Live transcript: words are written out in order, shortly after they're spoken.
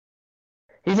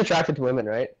He's attracted to women,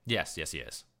 right? Yes, yes, he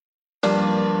is.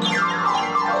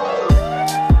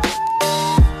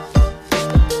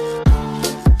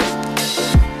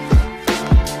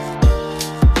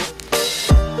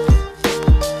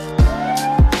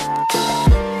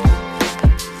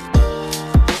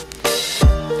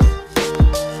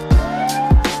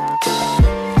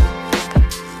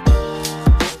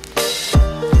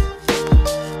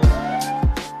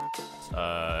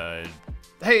 Uh,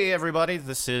 hey everybody,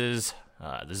 this is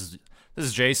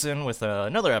Jason with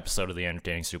another episode of the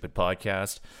Entertaining Stupid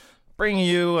Podcast, bringing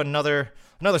you another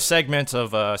segment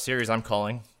of a series I'm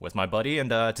calling with my buddy, and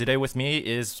today with me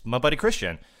is my buddy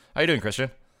Christian. How you doing,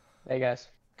 Christian? Hey guys.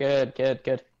 Good, good,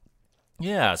 good.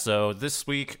 Yeah, so this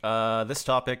week, this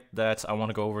topic that I want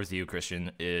to go over with you,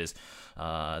 Christian, is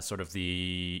sort of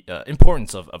the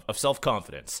importance of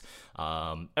self-confidence.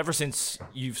 Ever since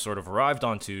you've sort of arrived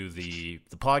onto the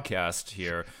podcast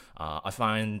here, I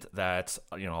find that,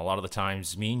 you know, a lot of the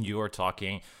times me and you are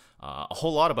talking a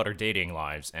whole lot about our dating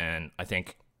lives, and I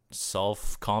think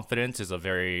self-confidence is a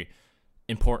very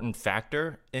important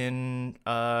factor in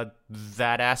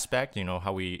that aspect, you know,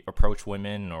 how we approach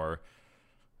women or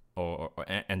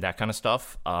and that kind of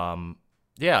stuff.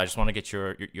 Yeah, I just want to get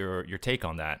your take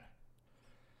on that.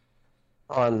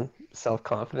 On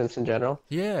self-confidence in general.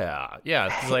 Yeah,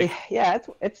 it's like Yeah,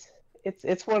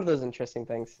 it's one of those interesting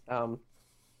things.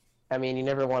 I mean, you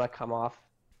never want to come off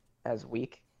as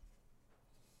weak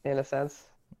in a sense.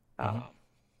 mhm. Um,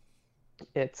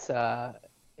 it's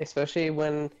especially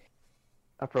when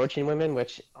approaching women,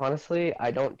 which honestly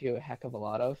I don't do a heck of a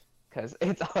lot of because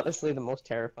it's honestly the most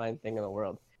terrifying thing in the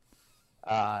world.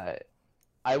 Uh,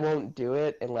 I won't do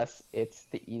it unless it's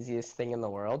the easiest thing in the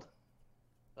world.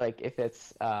 Like if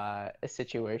it's a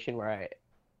situation where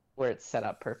it's set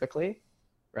up perfectly,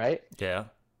 right? Yeah,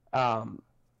 Um,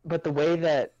 but the way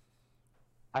that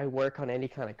I work on any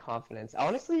kind of confidence,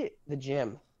 honestly, the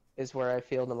gym is where I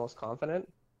feel the most confident.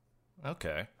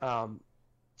 okay, Um,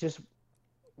 just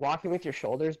walking with your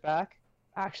shoulders back,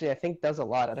 actually, I think does a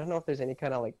lot. I don't know if there's any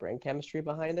kind of like brain chemistry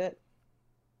behind it,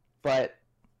 but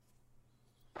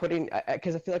putting,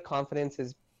 because I feel like confidence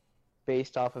is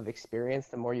based off of experience.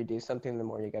 The more you do something, the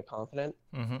more you get confident.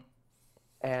 mm-hmm.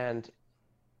 And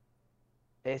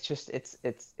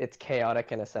it's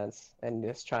chaotic in a sense, and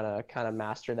just trying to kind of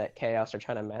master that chaos or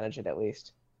trying to manage it at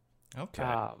least. Okay,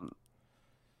 Um,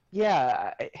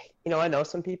 yeah, I know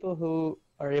some people who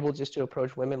are able just to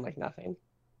approach women like nothing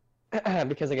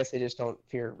because I guess they just don't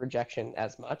fear rejection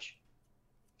as much,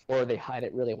 or they hide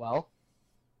it really well.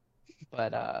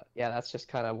 But yeah, that's just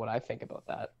kind of what I think about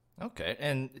that. okay,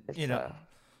 and It's you know,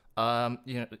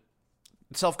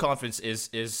 self-confidence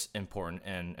is important,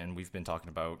 and we've been talking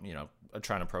about, you know,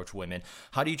 trying to approach women.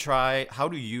 How do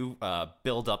you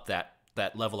build up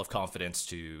that level of confidence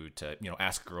to you know,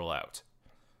 ask a girl out?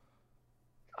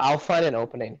 I'll find an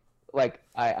opening. Like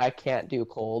I can't do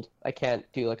cold. I can't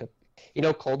do like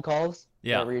cold calls,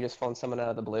 Yeah, where you just phone someone out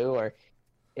of the blue, or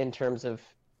in terms of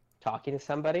talking to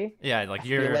somebody. yeah, I like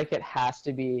feel you're like it has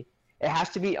to be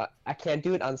I can't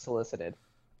do it unsolicited.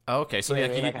 okay. So You know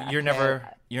what like I mean? Like I you're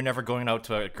can't. never going out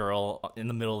to a girl in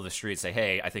the middle of the street and say,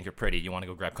 "Hey, I think you're pretty. You want to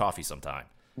go grab coffee sometime?"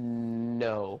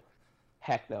 No,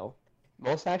 heck no.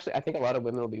 Most actually, I think a lot of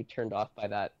women will be turned off by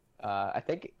that. I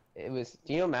think it was.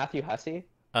 Do you know Matthew Hussey?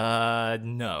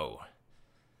 No.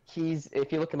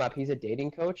 If you look him up, he's a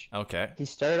dating coach. Okay, He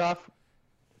started off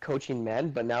coaching men,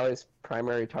 but now his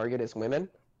primary target is women.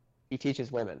 He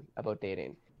teaches women about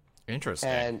dating, interesting.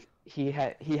 and he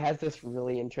has this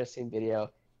really interesting video.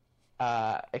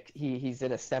 He's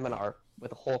in a seminar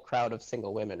with a whole crowd of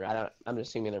single women, right? I'm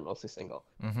assuming they're mostly single.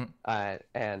 Mm-hmm.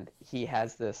 And he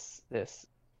has this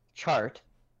chart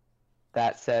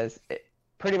that says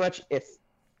pretty much if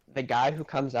the guy who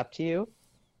comes up to you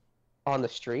on the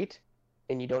street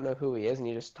and you don't know who he is and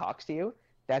he just talks to you,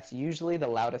 that's usually the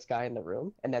loudest guy in the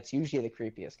room, and that's usually the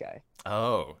creepiest guy.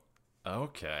 Oh,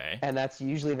 okay. And that's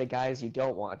usually the guys you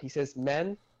don't want. He says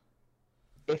men,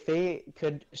 if they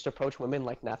could just approach women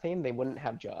like nothing, they wouldn't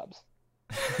have jobs.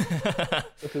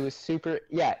 If it was super,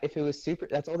 yeah, if it was super,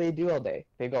 that's all they do all day.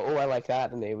 They go, oh, I like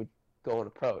that, and they would go and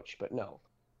approach. But no,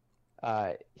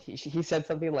 he said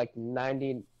something like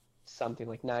 98%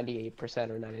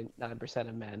 or 99%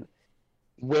 of men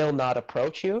will not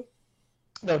approach you.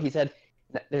 No, he said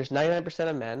there's 99%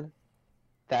 of men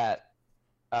that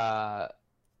uh,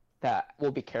 that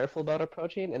will be careful about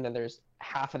approaching, and then there's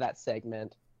half of that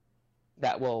segment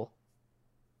that will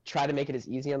try to make it as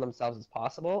easy on themselves as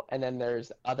possible, and then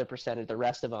there's other percentage, the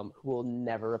rest of them, who will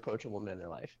never approach a woman in their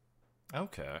life.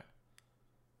 Okay.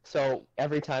 So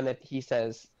every time that he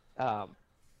says, um,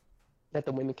 that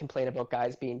the women complain about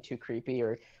guys being too creepy,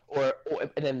 or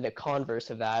and then the converse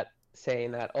of that,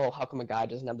 saying that, oh, how come a guy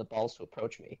doesn't have the balls to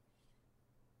approach me?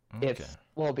 Okay. It's,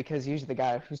 well, because usually the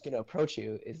guy who's going to approach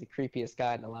you is the creepiest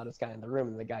guy and the loudest guy in the room,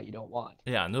 and the guy you don't want.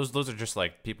 Yeah, and those are just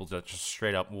like people that just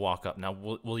straight up walk up. Now,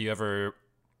 will you ever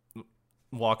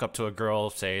walk up to a girl,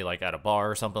 say like at a bar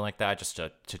or something like that, just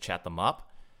to chat them up?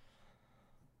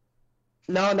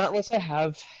 No, not unless I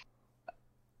have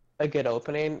a good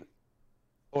opening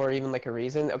or even like a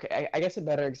reason. Okay, I guess a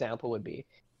better example would be,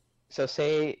 so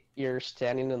say you're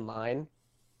standing in line.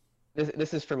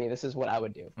 This is for me. This is what I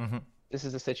would do. Mm-hmm. This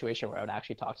is a situation where I would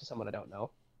actually talk to someone I don't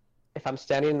know. If I'm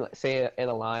standing, say, in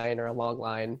a line or a long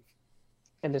line,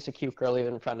 and there's a cute girl either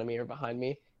in front of me or behind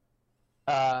me,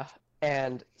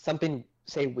 and something,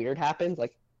 say, weird happens,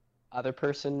 like other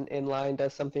person in line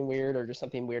does something weird, or just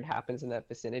something weird happens in that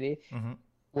vicinity, Mm-hmm.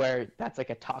 where that's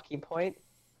like a talking point,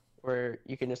 where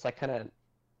you can just like kind of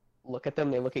look at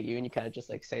them, they look at you, and you kind of just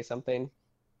like say something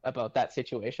about that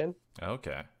situation.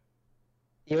 Okay.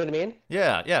 You know what I mean?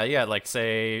 Yeah. Like,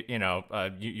 say,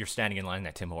 you're standing in line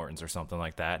at Tim Hortons or something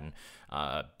like that, and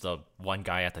the one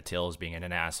guy at the till is being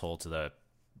an asshole to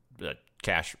the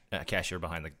cashier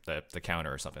behind the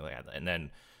counter or something like that, and then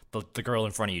the girl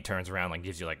in front of you turns around, like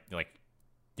gives you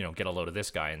get a load of this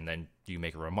guy, and then you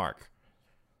make a remark.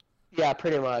 Yeah,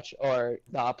 pretty much, or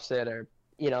the opposite, or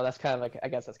that's kind of like, I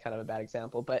guess that's kind of a bad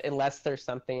example, but unless there's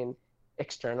something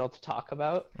external to talk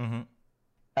about, Mm-hmm.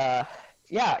 uh,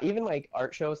 yeah, even like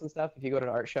art shows and stuff. If you go to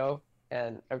an art show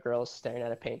and a girl's staring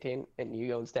at a painting and you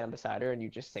go and stand beside her and you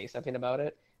just say something about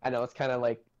it, I know it's kind of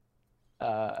like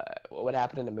what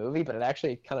happened in a movie, but it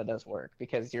actually kind of does work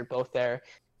because you're both there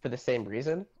for the same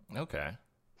reason. Okay.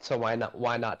 So why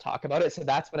not talk about it? So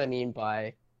that's what I mean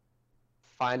by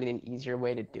finding an easier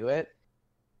way to do it.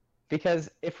 Because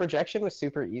if rejection was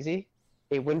super easy,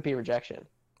 it wouldn't be rejection,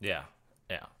 Yeah.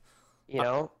 Yeah. you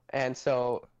know? And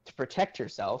so to protect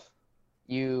yourself,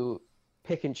 you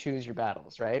pick and choose your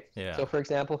battles, right? Yeah. So for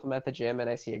example, if I'm at the gym and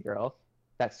I see a girl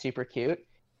that's super cute,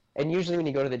 and usually when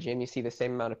you go to the gym, you see the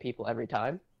same amount of people every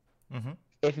time. Mm-hmm.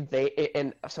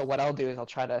 And so what I'll do is I'll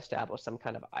try to establish some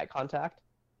kind of eye contact.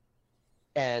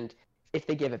 And if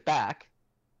they give it back,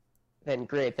 then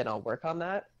great, then I'll work on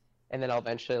that. And then I'll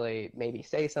eventually maybe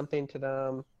say something to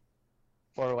them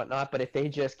or whatnot. But if they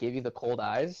just give you the cold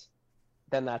eyes,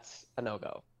 then that's a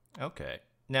no-go. Okay.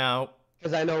 Now,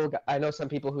 Because I know some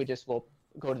people who just will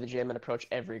go to the gym and approach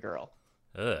every girl.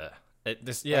 ugh.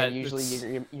 And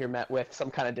usually you're met with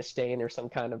some kind of disdain or some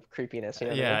kind of creepiness. You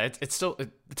know what I mean? It's still,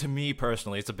 to me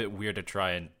personally, it's a bit weird to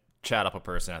try and chat up a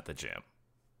person at the gym.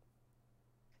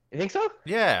 You think so?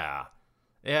 Yeah.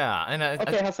 And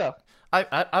Okay, how so?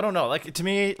 I don't know. Like, to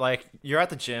me, like, you're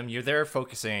at the gym, you're there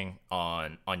focusing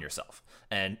on yourself,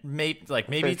 and maybe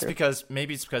it's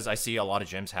because I see a lot of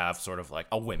gyms have sort of like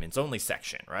a women's only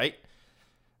section, right?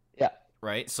 Yeah.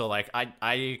 Right. So like,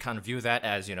 I kind of view that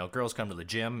as, girls come to the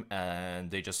gym and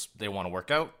they want to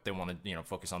work out, they want to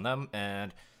focus on them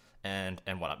and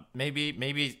whatnot.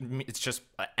 Maybe it's just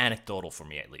anecdotal for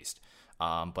me at least.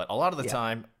 But a lot of the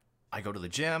time, I go to the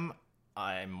gym,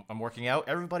 I'm working out.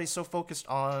 Everybody's so focused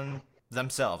on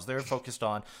themselves. They're focused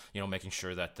on making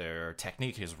sure that their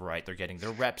technique is right. They're getting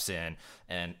their reps in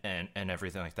and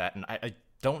everything like that. And I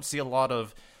don't see a lot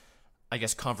of, I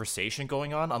guess, conversation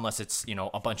going on unless it's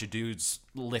a bunch of dudes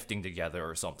lifting together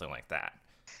or something like that.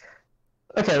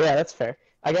 Okay, yeah, that's fair.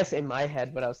 I guess in my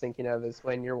head, what I was thinking of is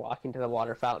when you're walking to the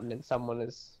water fountain and someone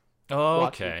is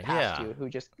walking past you who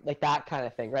just like that kind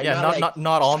of thing, right? Yeah,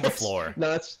 not on the floor.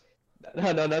 No,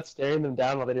 not staring them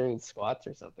down while they're doing squats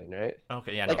or something, right?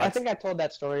 Okay, yeah. Like I think I told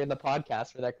that story in the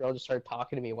podcast where that girl just started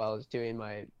talking to me while I was doing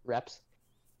my reps.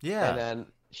 Yeah. And then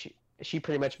she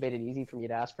pretty much made it easy for me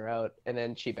to ask her out, and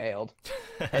then she bailed.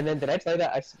 And then did I tell you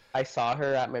that I saw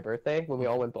her at my birthday when we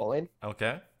all went bowling?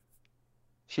 Okay.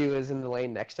 She was in the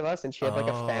lane next to us, and she had like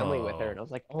a family with her, and I was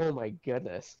like, oh my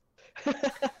goodness. I'm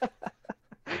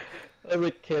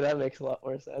like, okay, that makes a lot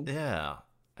more sense. Yeah.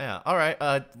 All right.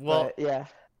 Well. But, yeah.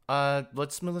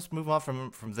 Let's move on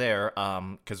from there.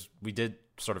 Because we did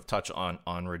sort of touch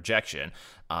on rejection.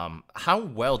 How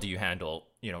well do you handle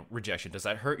rejection? Does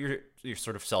that hurt your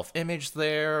sort of self-image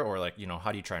there, or like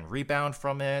how do you try and rebound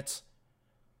from it?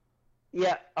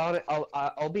 Yeah,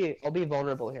 I'll be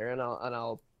vulnerable here, and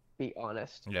I'll be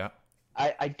honest. Yeah.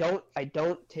 I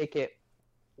don't take it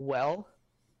well,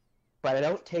 but I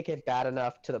don't take it bad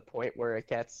enough to the point where it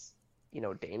gets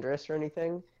dangerous or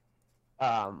anything.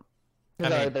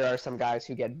 There are some guys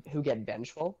who get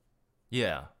vengeful.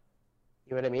 Yeah.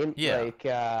 You know what I mean? Yeah.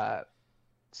 Like,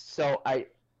 so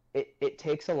it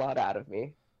takes a lot out of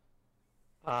me.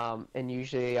 And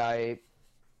usually I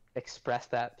express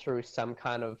that through some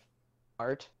kind of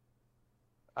art.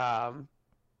 Um,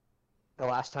 the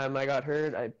last time I got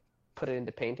hurt, I put it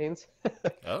into paintings.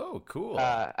 Oh, cool.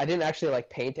 I didn't actually like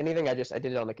paint anything. I did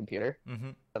it on the computer.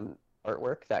 Mm-hmm. Some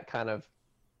artwork that kind of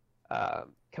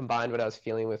combined what I was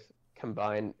feeling with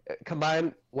combine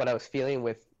what I was feeling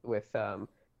with uh,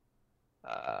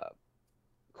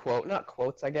 quote not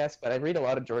quotes I guess, but I read a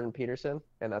lot of Jordan Peterson,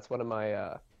 and that's one of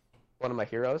my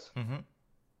heroes. Mm-hmm.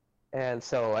 And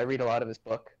so I read a lot of his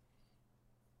book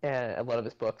and a lot of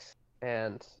his books,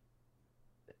 and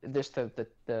just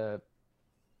the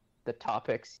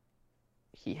topics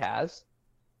he has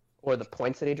or the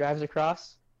points that he drives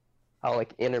across. I'll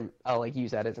like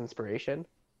use that as inspiration.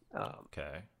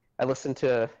 Okay. I listen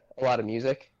to a lot of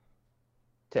music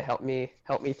to help me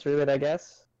through it, I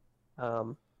guess.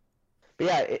 Um, but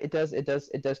yeah, it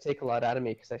does take a lot out of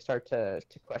me because I start to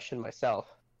question myself,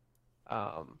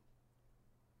 um,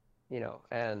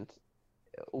 and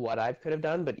what I could have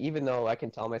done. But even though I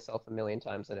can tell myself a million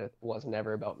times that it was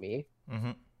never about me,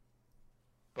 Mm-hmm.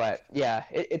 but yeah,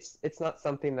 it's not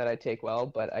something that I take well.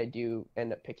 But I do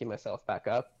end up picking myself back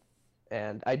up,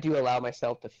 and I do allow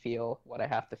myself to feel what I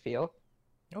have to feel.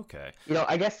 Okay.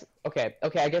 I guess okay.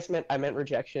 I guess I meant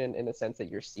rejection in the sense that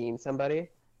you're seeing somebody,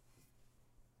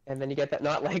 and then you get that.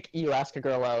 Not like you ask a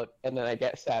girl out, and then I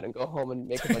get sad and go home and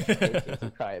make a bunch of paintings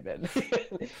and cry a bit.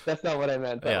 That's not what I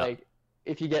meant. But Yeah. like,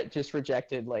 if you get just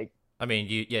rejected, like I mean,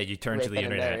 you turn to right the then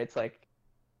and there, internet. it's like,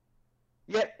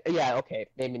 yeah, okay,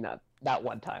 maybe not that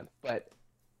one time,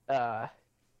 uh,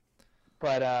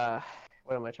 but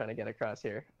what am I trying to get across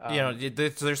here?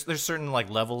 There's certain like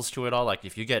levels to it all. Like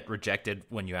if you get rejected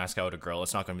when you ask out a girl,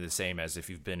 it's not going to be the same as if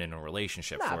you've been in a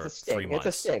relationship Nah, for it's a sting. 3 months.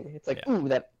 It's a sting. It's like, Yeah. ooh,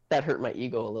 that hurt my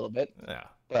ego a little bit, Yeah.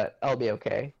 but I'll be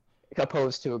okay.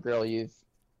 Opposed to a girl you've,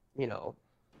 you know,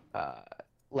 uh,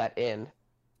 let in,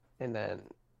 and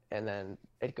then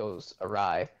it goes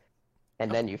awry,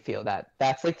 and then you feel that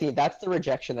that's the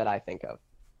rejection that I think of.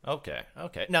 Okay.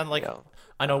 Okay. Now, You like, know,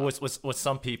 I know with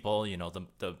some people,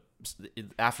 the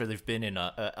after they've been in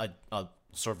a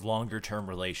sort of longer term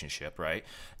relationship, right,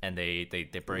 and they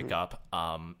break up,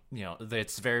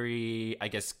 it's very, I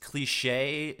guess,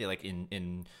 cliche, like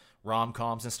in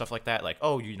rom-coms and stuff like that, like,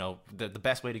 oh, the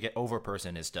best way to get over a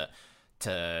person is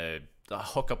to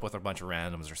hook up with a bunch of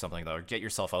randoms or something like that, or get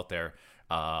yourself out there,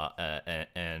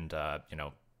 and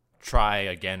try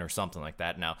again or something like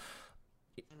that. Now,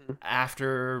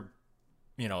 after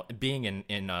being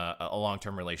in a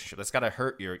long-term relationship, that's got to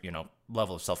hurt your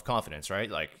level of self-confidence, right?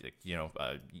 Like,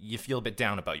 you feel a bit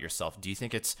down about yourself. Do you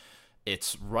think it's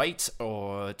right,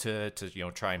 or to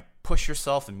try and push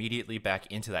yourself immediately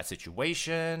back into that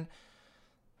situation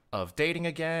of dating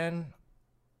again?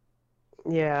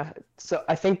 yeah. So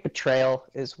I think betrayal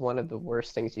is one of the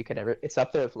worst things you could ever. It's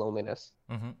up there with loneliness.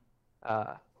 Mm-hmm.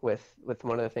 With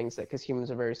one of the things that because humans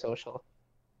are very social,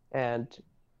 and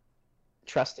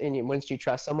trust in you once you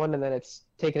trust someone and then it's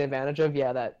taken advantage of,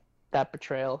 yeah, that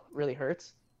betrayal really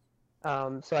hurts.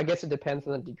 So I guess it depends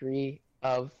on the degree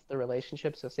of the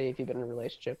relationship. So say if you've been in a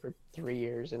relationship for 3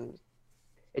 years and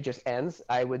it just ends,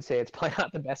 I would say it's probably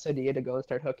not the best idea to go and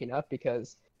start hooking up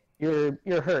because you're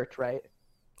hurt, right?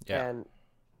 Yeah. And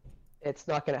it's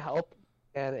not going to help.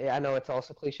 And I know it's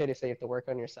also cliche to say you have to work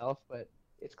on yourself, but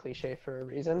it's cliche for a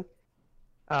reason.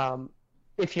 Um,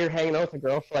 if you're hanging out with a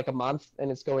girl for like a month and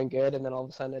it's going good and then all of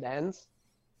a sudden it ends,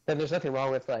 then there's nothing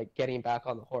wrong with like getting back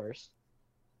on the horse,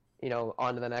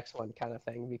 on to the next one kind of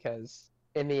thing. Because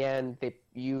in the end,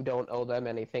 you don't owe them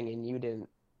anything, and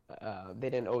they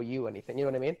didn't owe you anything. You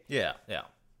know what I mean? Yeah. Yeah.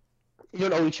 You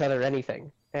don't owe each other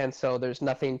anything, and so there's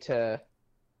nothing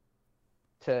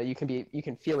you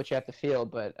can feel what you have to feel,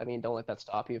 but I mean, don't let that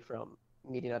stop you from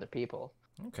meeting other people.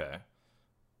 Okay.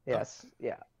 Yes,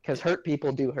 yeah, because hurt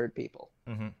people do hurt people.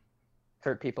 Mm-hmm.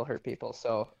 Hurt people.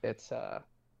 So it's a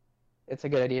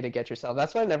good idea to get yourself.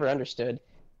 That's what I never understood.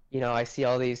 I see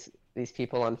all these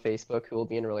people on Facebook who will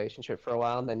be in a relationship for a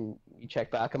while, and then you check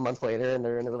back a month later and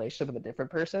they're in a relationship with a different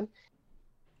person.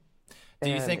 Do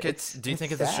you And think it's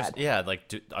just sad.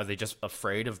 are they just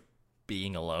afraid of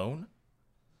being alone?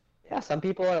 Yeah, some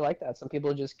people are like that. Some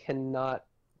people just cannot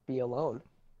be alone.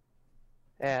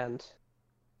 And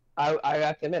I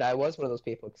have to admit, I was one of those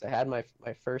people because I had my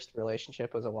first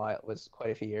relationship was quite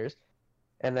a few years,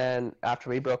 and then after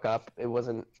we broke up, it was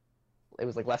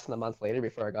like less than a month later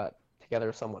before I got together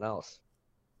with someone else.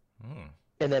 Hmm.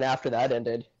 And then after that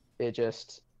ended, it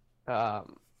just I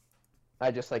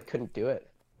just like couldn't do it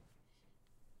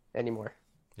anymore.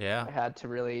 Yeah. I had to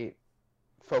really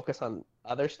focus on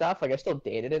other stuff. Like I still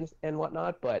dated and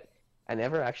whatnot, but I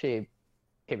never actually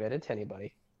committed to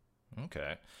anybody.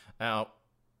 Okay. Now,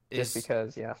 just is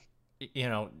because, yeah. you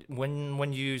know,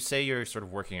 when you say you're sort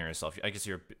of working on yourself, I guess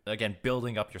you're again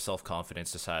building up your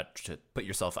self-confidence to put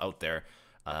yourself out there.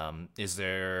 Is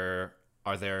there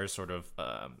are there sort of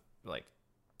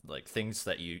like things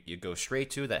that you go straight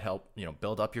to that help, you know,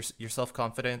 build up your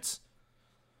self-confidence?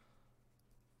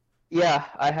 Yeah,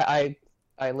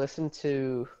 I listen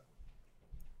to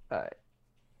uh,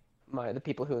 the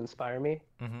people who inspire me.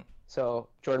 Hmm. So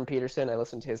Jordan Peterson, I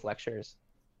listen to his lectures.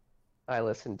 I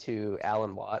listen to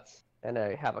Alan Watts, and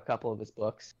I have a couple of his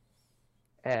books,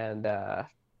 and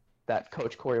that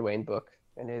Coach Corey Wayne book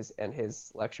and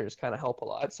his lectures kind of help a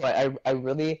lot. So I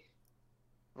really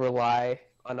rely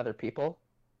on other people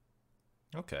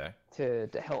Okay. to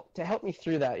help me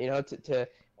through that. You know, to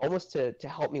almost to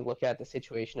help me look at the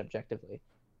situation objectively,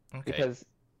 Okay. because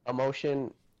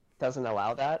emotion doesn't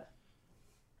allow that.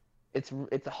 It's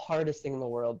the hardest thing in the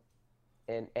world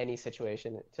in any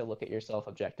situation to look at yourself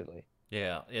objectively,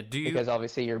 Yeah. Yeah. Do you? because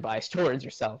obviously you're biased towards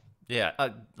yourself. Yeah.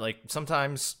 Like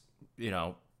sometimes, you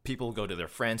know, people go to their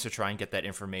friends to try and get that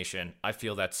information. I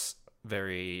feel that's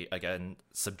very again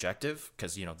subjective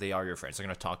because you know they are your friends. They're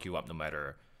gonna talk you up no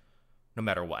matter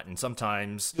what. And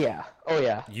sometimes Yeah. Oh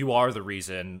yeah. you are the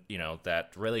reason, you know,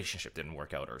 that relationship didn't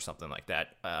work out or something like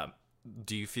that.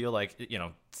 Do you feel like, you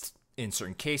know, in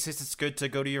certain cases it's good to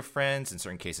go to your friends, in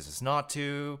certain cases it's not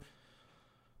to?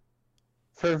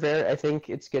 I think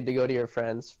it's good to go to your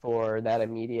friends for that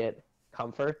immediate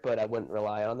comfort, but I wouldn't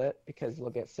rely on it because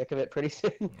you'll get sick of it pretty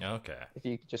soon Okay. if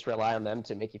you just rely on them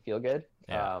to make you feel good.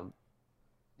 Yeah.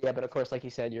 Yeah, but of course, like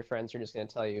you said, your friends are just going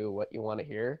to tell you what you want to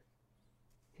hear.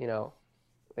 You know,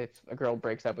 if a girl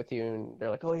breaks up with you and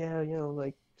they're like, "Oh yeah, you know,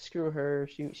 like screw her.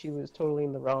 She was totally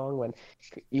in the wrong," when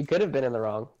you could have been in the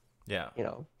wrong. Yeah. You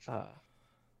know.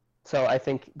 So I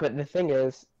think, but the thing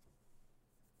is,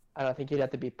 I don't think you'd have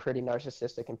to be pretty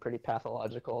narcissistic and pretty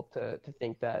pathological to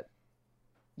think that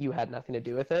you had nothing to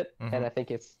do with it. Hmm. And I think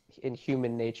it's in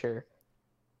human nature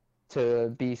to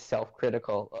be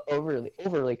self-critical,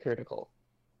 overly critical,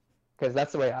 because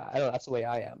that's the way I don't know, that's the way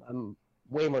I am. I'm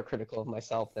way more critical of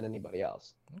myself than anybody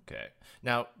else. Okay.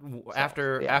 Now, So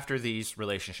yeah, after these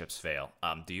relationships fail,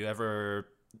 do you ever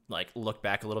like look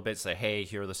back a little bit and say, "Hey,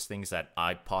 here are the things that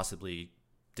I possibly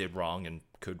did wrong and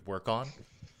could work on"?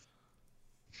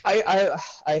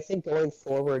 I think going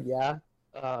forward, yeah,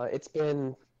 it's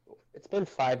been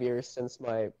 5 years since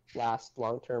my last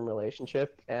long-term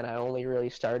relationship, and I only really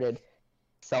started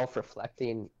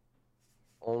self-reflecting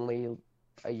only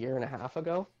a year and a half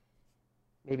ago,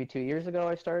 maybe 2 years ago.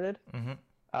 I started.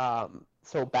 Hmm.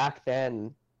 So back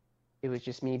then, it was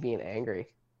just me being angry,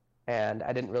 and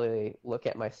I didn't really look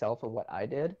at myself and what I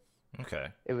did. Okay.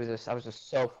 It was just I was just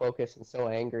so focused and so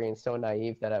angry and so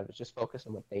naive that I was just focused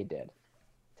on what they did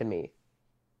to me,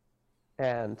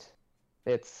 and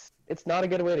it's not a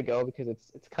good way to go because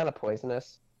it's kind of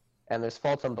poisonous, and there's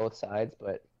faults on both sides.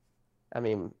 But I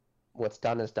mean, what's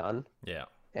done is done, Yeah.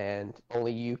 and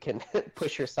only you can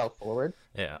push yourself forward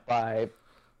Yeah. by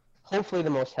hopefully the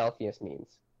most healthiest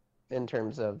means in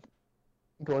terms of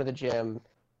going to the gym,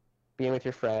 being with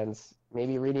your friends,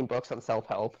 maybe reading books on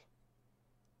self-help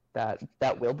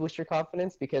that will boost your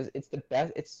confidence, because it's the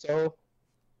best.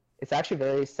 It's actually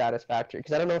very satisfactory,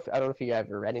 because I don't know if you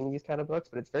ever read any of these kind of books,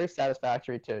 but it's very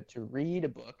satisfactory to read a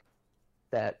book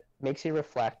that makes you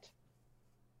reflect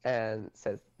and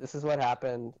says this is what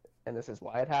happened and this is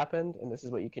why it happened and this is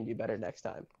what you can do better next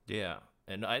time. Yeah.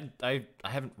 And I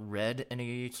haven't read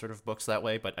any sort of books that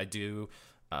way, but I do.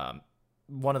 Um,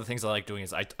 One of the things I like doing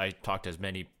is I talk to as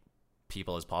many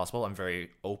people as possible. I'm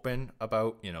very open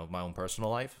about, you know, my own personal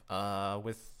life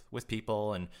with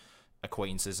people and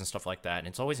acquaintances and stuff like that. And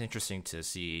it's always interesting to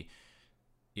see,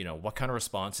 you know, what kind of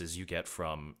responses you get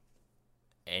from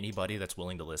anybody that's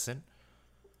willing to listen.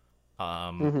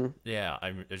 Mm-hmm. Yeah,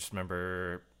 I just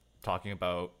remember talking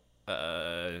about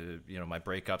you know, my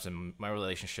breakups and my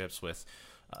relationships with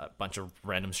a bunch of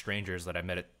random strangers that I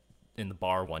met in the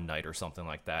bar one night or something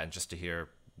like that, and just to hear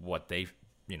what they,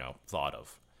 you know, thought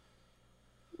of.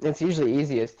 It's usually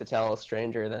easiest to tell a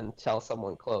stranger than tell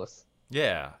someone close.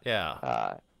 Yeah, yeah.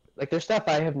 Uh, like there's stuff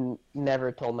I have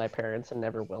never told my parents and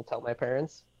never will tell my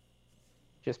parents,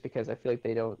 just because I feel like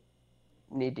they don't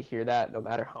need to hear that, no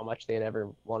matter how much they'd ever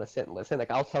want to sit and listen.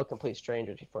 Like I'll tell complete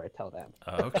strangers before I tell them.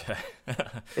 Okay.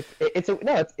 It's a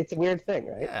no, it's a weird thing,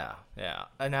 right? Yeah, yeah.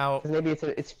 And now, Because maybe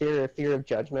it's fear of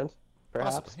judgment,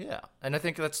 perhaps. possibly, yeah. And I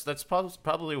think that's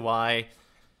probably why,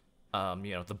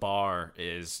 you know, the bar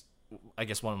is, I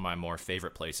guess, one of my more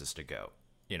favorite places to go.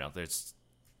 You know, it's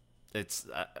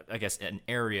I guess an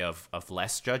area of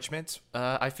less judgment.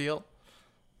 I feel,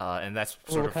 and that's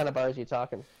Well, sort what of kind of bars are you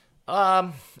talking?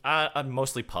 I'm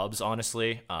mostly pubs,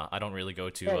 honestly. I don't really go Yeah,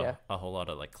 to yeah. a whole lot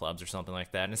of like clubs or something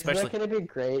like that, and Isn't that especially, gonna be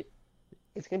great?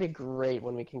 It's gonna be great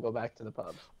when we can go back to the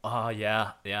pubs.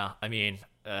 yeah, yeah. I mean,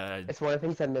 uh, It's one of the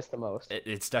things I miss the most.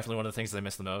 it's definitely one of the things that I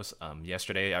miss the most.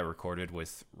 Yesterday I recorded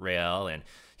with Rael, and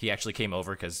he actually came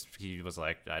over because he was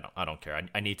like, I don't care.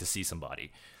 I need to see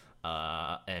somebody.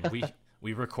 And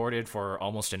we recorded for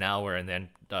almost an hour, and then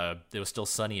it was still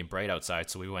sunny and bright outside,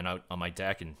 so we went out on my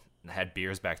deck and had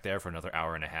beers back there for another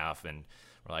hour and a half, and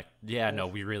we're like, yeah, no,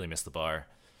 we really miss the bar.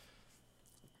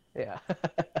 Yeah.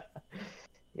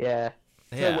 Yeah.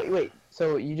 So Yeah. wait.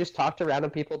 So you just talk to random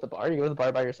people at the bar? You go to the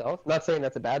bar by yourself? Not saying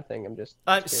that's a bad thing. I'm just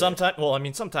curious. Sometimes, well, I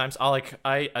mean, sometimes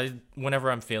I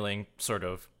whenever I'm feeling sort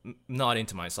of not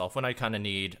into myself, when I kind of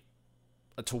need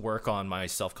to work on my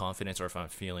self confidence, or if I'm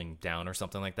feeling down or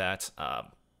something like that,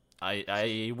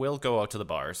 I will go out to the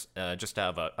bars, just to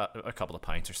have a couple of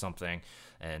pints or something,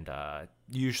 and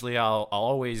usually I'll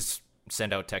always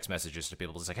send out text messages to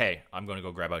people to say, hey, I'm going to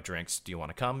go grab out drinks. Do you want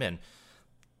to come? And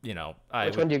I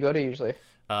Which would. one do you go to usually?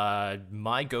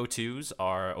 My go tos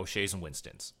are O'Shea's and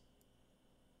Winston's.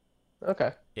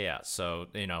 Okay. Yeah, so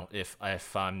if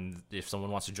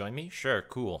someone wants to join me, sure,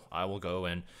 cool. I will go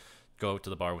and go to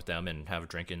the bar with them and have a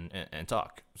drink and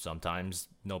talk. Sometimes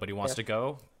nobody wants Yeah. to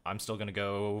go. I'm still gonna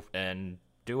go and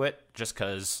do it just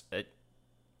because it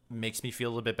makes me feel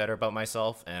a little bit better about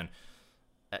myself, and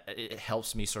it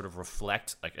helps me sort of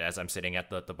reflect, like as I'm sitting at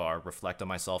the bar, reflect on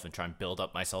myself and try and build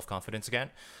up my self confidence again.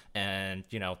 And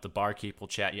the barkeep will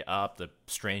chat you up. The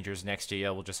strangers next to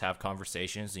you will just have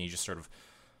conversations, and you just sort of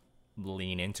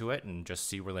lean into it and just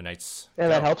see where the nights Yeah,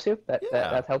 that go. helps you. That Yeah,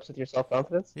 that helps with your self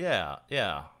confidence. yeah,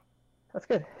 yeah. That's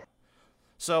good.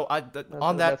 So That's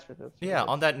on that, that's really yeah, good.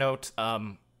 on that note,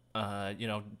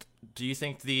 do you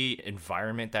think the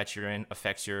environment that you're in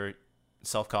affects your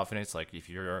self confidence? Like if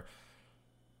you're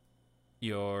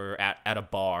at a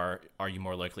bar, are you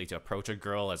more likely to approach a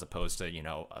girl as opposed to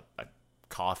a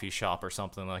coffee shop or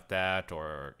something like that,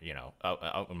 or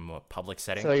out in a public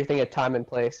setting? So you're thinking of time and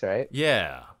place, right?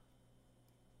 Yeah.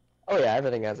 Oh yeah,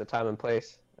 everything has a time and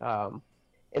place.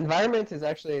 Environment is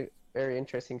actually very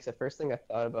interesting. Because the first thing I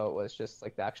thought about was just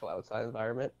like the actual outside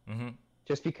environment. Mhm.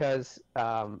 Just because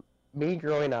me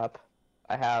growing up,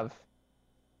 I have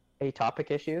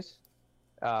atopic issues.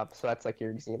 So that's like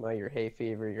your eczema, your hay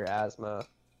fever, your asthma,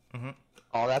 Mhm.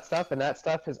 all that stuff, and that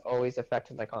stuff has always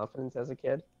affected my confidence as a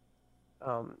kid.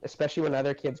 Especially when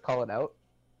other kids call it out.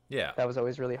 Yeah. That was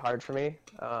always really hard for me.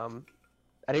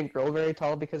 I didn't grow very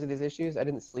tall because of these issues. I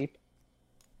didn't sleep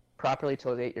properly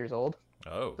till I was 8 years old,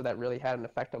 Oh. so that really had an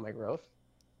effect on my growth.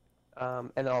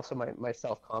 And then also my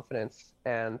self confidence.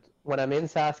 And when I'm in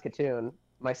Saskatoon,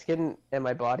 my skin and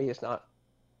my body is not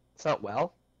it's not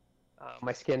well.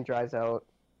 My skin dries out.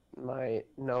 My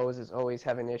nose is always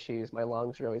having issues. My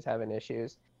lungs are always having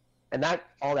issues, and that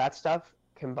all that stuff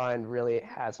combined really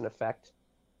has an effect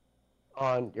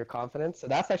on your confidence. So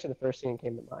that's actually the first thing that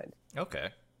came to mind. Okay.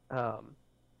 Um,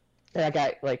 and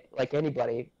like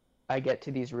anybody, I get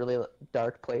to these really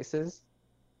dark places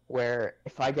where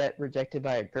if I get rejected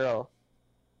by a girl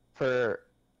for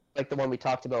like the one we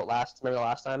talked about last, remember the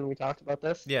last time we talked about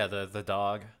this? Yeah, the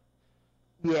dog.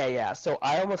 Yeah, yeah. So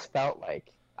I almost felt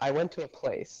like I went to a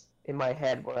place in my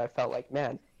head where I felt like,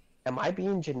 man, am I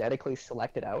being genetically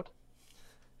selected out?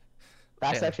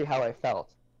 That's Yeah. actually how I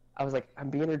felt. I was like, I'm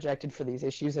being rejected for these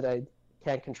issues that I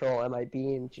can't control. Am I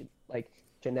being like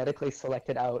genetically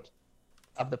selected out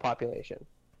of the population?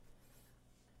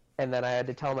 And then I had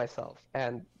to tell myself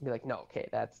and be like, no, okay,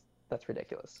 that's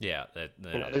ridiculous. Yeah, that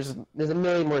You know, is. there's a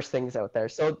million worse things out there.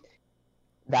 So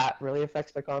that really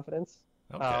affects my confidence.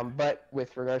 Okay. But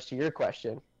with regards to your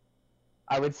question,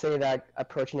 I would say that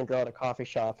approaching a girl at a coffee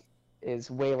shop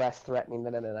is way less threatening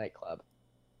than in a nightclub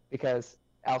because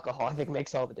alcohol, I think,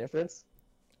 makes all the difference.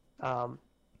 Um,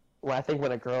 when I think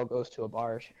when a girl goes to a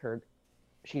bar,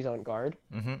 she's on guard.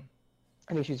 Mhm.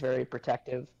 I think she's very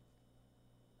protective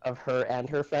of her and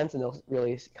her friends, and they'll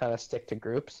really kind of stick to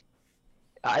groups.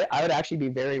 I would actually be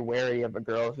very wary of a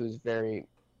girl who's very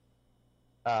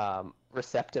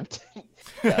receptive to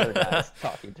other guys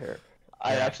talking to her.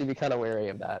 I'd Yeah. actually be kind of wary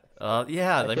of that.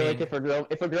 Yeah, I I feel like mean,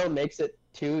 if a girl makes it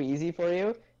too easy for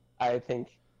you, I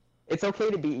think it's okay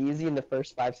to be easy in the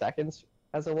first 5 seconds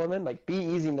as a woman. Like be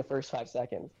easy in the first 5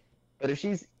 seconds. But if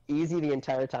she's easy the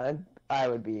entire time,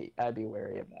 I'd be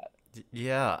wary of that.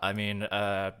 yeah, I mean,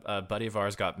 a buddy of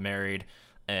ours got married,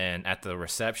 and at the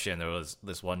reception there was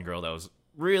this one girl that was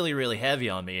really, really heavy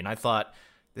on me, and I thought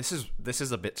this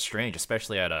is a bit strange,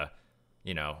 especially at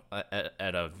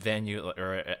at a venue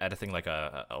or at a thing like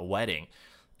a wedding.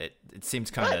 It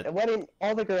seems kind What? of. A wedding,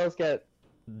 all the girls get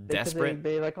because Desperate?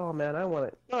 they like, oh man, I want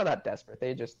it. No, not desperate.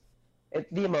 They just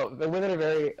the women are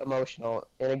very emotional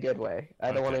in a good way.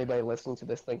 I don't want Okay. anybody listening to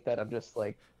this think that I'm just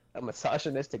like a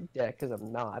misogynistic dick because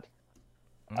I'm not.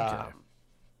 Okay. Um,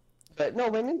 but no,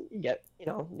 women get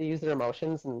they use their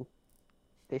emotions and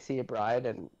they see a bride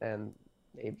and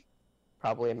they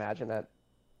probably imagine that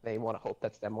they want to hope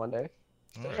that's them one day.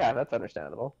 All So yeah, right. that's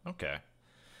understandable. Okay.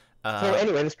 So Uh,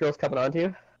 anyway, this girl's coming on to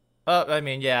you. I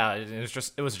mean, yeah, it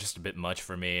was just a bit much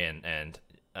for me, and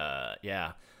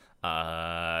yeah,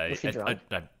 Was she drunk?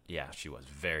 yeah, she was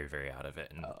very, very out of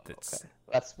it, and Oh, it's okay.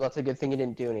 That's a good thing you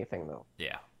didn't do anything though.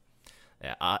 yeah,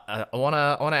 yeah. I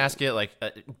wanna ask you, like,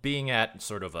 being at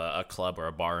sort of a club or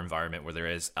a bar environment where there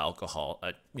is alcohol,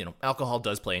 alcohol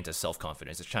does play into self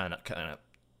confidence. It's kind of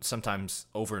sometimes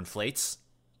overinflates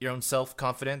your own self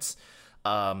confidence.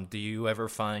 Do you ever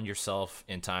find yourself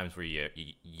in times where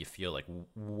you feel like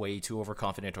way too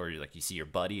overconfident, or like you see your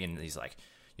buddy and he's like,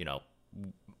 you know,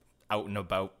 out and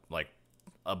about, like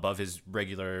above his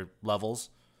regular levels?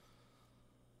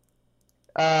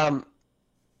 Um,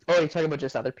 oh, you're talking about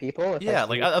just other people? If I Yeah,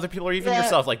 like see, other people or even yeah.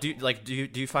 yourself. Like, do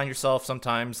you find yourself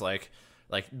sometimes like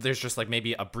there's just like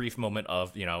maybe a brief moment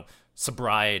of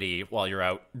sobriety while you're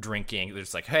out drinking.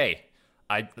 There's like, hey,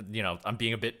 I'm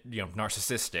being a bit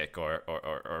narcissistic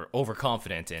or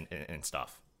overconfident and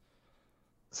stuff.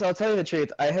 So I'll tell you the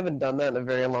truth. I haven't done that in a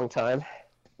very long time.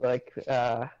 Like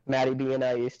Maddie B and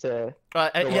I used to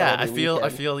go out Yeah, every I weekend.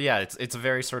 feel yeah, it's a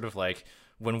very sort of like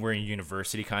when we're in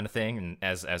university kind of thing, and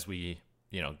as we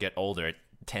get older, it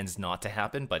tends not to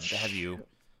happen. But have you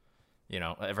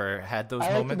ever had those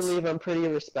I like to moments? believe I'm pretty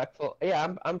respectful.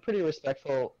 Yeah, I'm pretty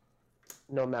respectful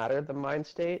no matter the mind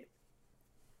state.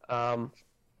 Um,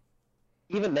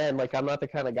 Even then, like I'm not the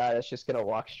kind of guy that's just gonna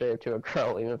walk straight up to a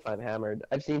girl even if I'm hammered.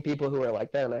 I've seen people who are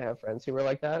like that, and I have friends who are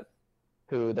like that,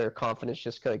 who their confidence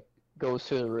just like goes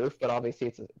through the roof. But obviously,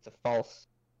 it's a false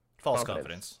False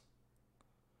confidence, confidence.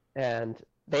 and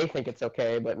they think it's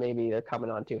okay, but maybe they're coming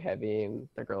on too heavy, and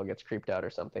the girl gets creeped out or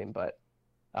something. But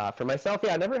for myself,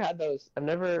 yeah, I've never had those. I've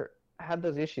never had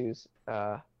those issues.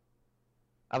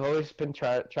 I've always been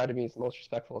try to be as most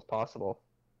respectful as possible,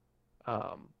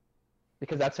 um,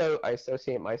 because that's how I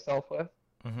associate myself with.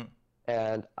 Hmm.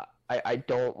 And I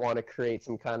don't want to create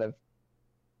some kind of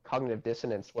cognitive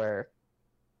dissonance where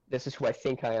this is who I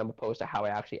think I am opposed to how I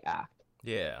actually act.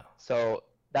 Yeah. So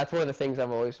that's one of the things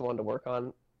I've always wanted to work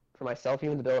on for myself,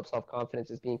 even to build up self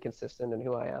confidence, is being consistent in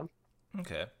who I am.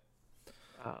 Okay.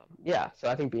 Yeah, so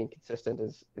I think being consistent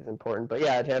is important. But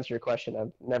yeah, to answer your question,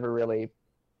 I've never really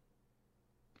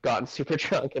gotten super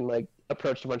drunk and like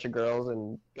approached a bunch of girls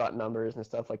and got numbers and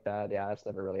stuff like that. Yeah, that's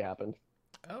never really happened.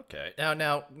 Okay.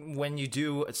 Now, when you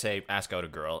do say ask out a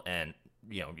girl, and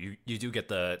you do get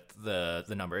the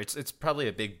number, it's probably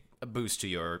a big boost to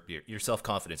your self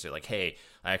confidence. You're like, hey,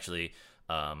 I actually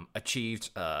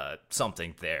achieved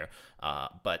something there.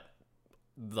 But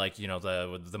like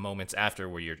the moments after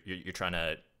where you're trying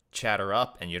to chat her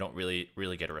up and you don't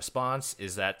really get a response,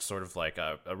 is that sort of like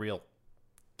a real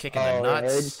kick in the Oh yeah,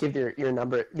 they just nuts? give your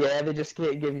number. Yeah, they just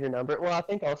give your number. Well, I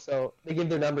think also they give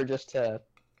their number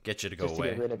Get you to go just to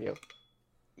get away. rid of you.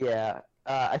 Yeah,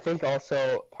 I think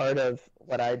also part of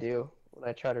what I do when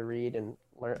I try to read and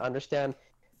learn, understand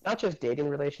not just dating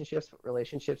relationships, but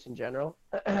relationships in general,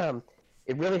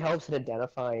 it really helps in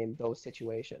identifying those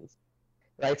situations,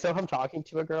 right? So if I'm talking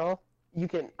to a girl,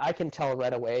 I can tell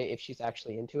right away if she's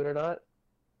actually into it or not,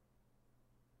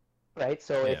 right?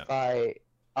 So Yeah.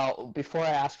 I'll before I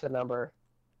ask for the number,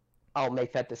 I'll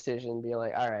make that decision, be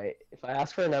like, all right, if I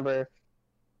ask for a number,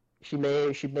 she may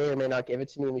or may not give it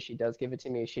to me. When she does give it to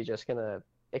me, she's just gonna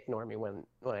ignore me when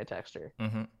I text her,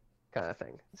 Hmm. kind of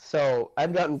thing. So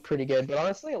I've gotten pretty good, but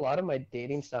honestly, a lot of my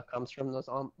dating stuff comes from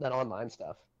that online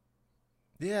stuff.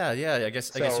 Yeah. I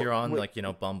guess So you're on like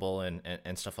Bumble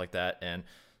and stuff like that. And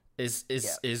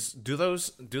yeah, do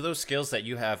those skills that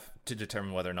you have to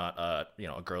determine whether or not a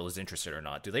girl is interested or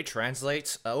not, do they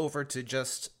translate over to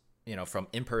just from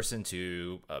in person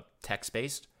to text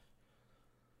based?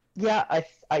 yeah,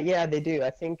 yeah, they do. I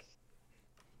think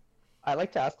I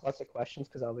like to ask lots of questions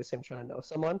because obviously I'm trying to know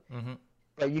someone, Hmm.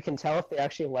 but you can tell if they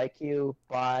actually like you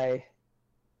by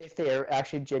if they are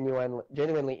actually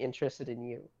genuinely interested in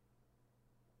you,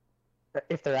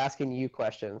 if they're asking you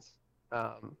questions.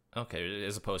 Um, Okay,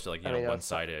 as opposed to like I mean, one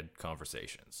sided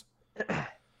conversations.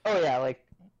 oh yeah, like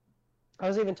I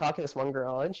was even talking to this one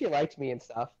girl and she liked me and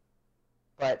stuff,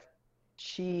 but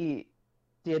she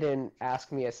didn't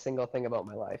ask me a single thing about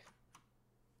my life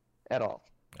at all.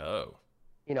 Oh.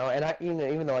 And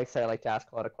even though like I said I like to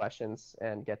ask a lot of questions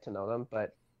and get to know them,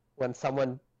 but when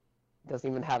someone doesn't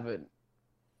even have a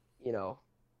you know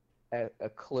a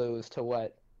clue as to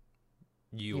what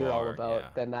You you're all are, yeah.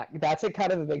 about, then that's a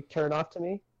kind of a big turn off to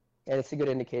me, and it's a good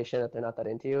indication that they're not that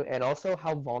into you, and also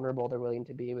how vulnerable they're willing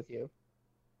to be with you.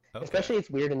 Okay. Especially it's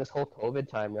weird in this whole COVID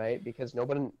time, right? Because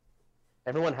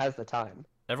everyone has the time.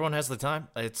 Everyone has the time.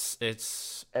 It's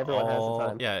Everyone has the all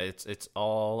time. yeah. It's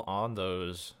all on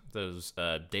those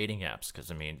dating apps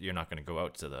because I mean you're not gonna go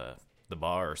out to the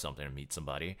bar or something and meet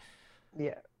somebody.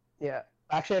 Yeah, yeah.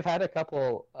 Actually, I've had a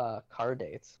couple car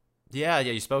dates, Yeah,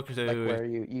 yeah. like where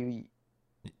you You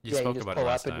yeah, you spoke just about it pull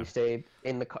last up and time.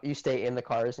 you stay in the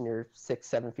cars and you're 6,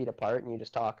 7 feet apart and you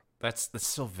just talk. That's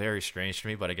still very strange to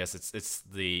me, but I guess it's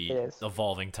It the is.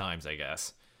 evolving times, I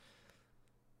guess.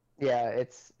 Yeah,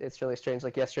 it's really strange.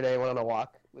 Like yesterday, I went on a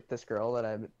walk with this girl that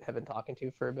I have been talking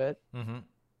to for a bit, Mm-hmm.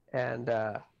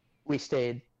 and we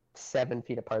stayed 7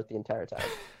 feet apart the entire time.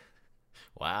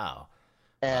 Wow.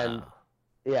 And Wow.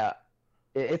 yeah,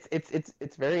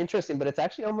 it's very interesting, but it's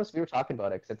actually almost we were talking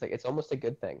about it because it's like it's almost a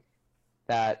good thing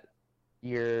that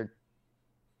you're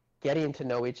getting to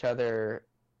know each other.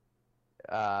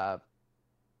 Uh,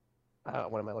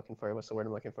 what am I looking for? What's the word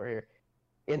I'm looking for here?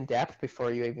 In depth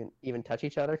before you even touch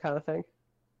each other, kind of thing.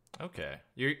 Okay.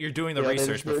 You're doing the You know,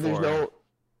 research there's before. no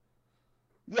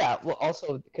yeah. Well,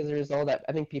 also because there's all that.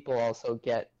 I think people also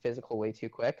get physical way too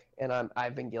quick, and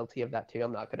I've been guilty of that too.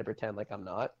 I'm not going to pretend like I'm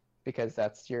not because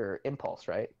that's your impulse,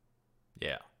 right?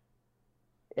 Yeah.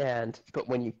 And but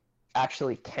when you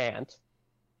actually can't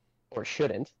or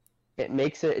shouldn't,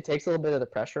 it takes a little bit of the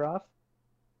pressure off,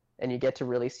 and you get to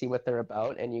really see what they're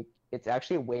about, and you it's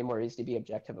actually way more easy to be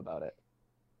objective about it.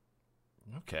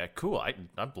 Okay. Cool.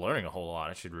 I'm learning a whole lot.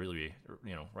 I should really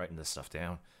be writing this stuff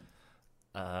down.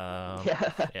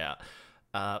 Yeah, Yeah.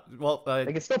 Well,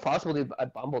 like it's still possible to do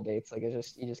at Bumble dates. Like it's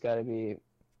just you just got to be a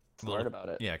smart little about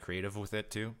it, yeah, creative with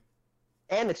it too.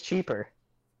 and it's cheaper.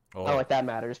 Not Oh, like that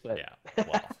matters, but yeah.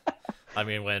 Well, I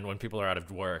mean, when people are out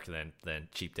of work, then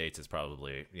cheap dates is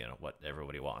probably what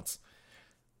everybody wants.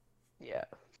 yeah,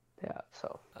 yeah.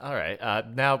 So All right.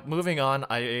 Now moving on,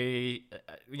 you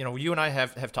and I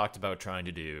have talked about trying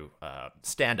to do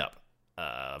stand up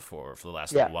for the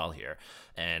last yeah, little while here,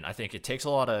 and I think it takes a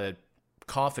lot of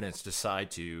confidence to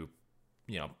decide to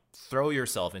throw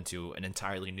yourself into an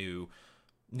entirely new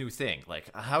thing.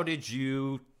 Like, how did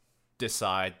you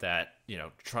decide that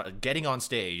getting on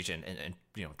stage and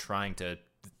trying to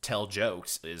tell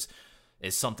jokes is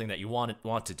something that you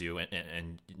want to do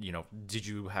and did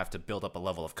you have to build up a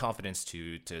level of confidence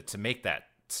to make that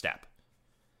step?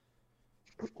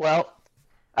 well,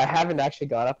 I haven't actually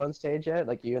got up on stage yet.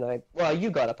 Like you and I, well, you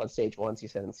got up on stage once. You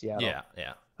said in Seattle, Yeah,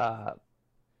 yeah. uh,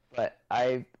 but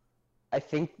I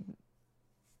think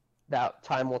that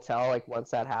time will tell. Like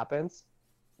once that happens,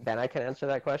 then I can answer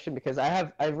that question because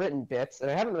I've written bits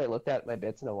and I haven't really looked at my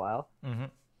bits in a while. Hmm.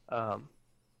 Um,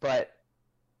 but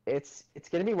it's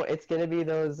gonna be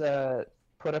those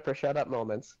put up or shut up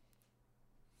moments.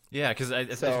 Yeah,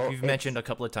 because So you've mentioned it's a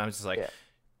couple of times, it's like yeah,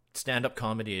 stand-up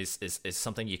comedy is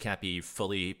something you can't be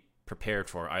fully prepared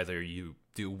for. Either you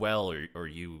do well or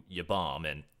you bomb,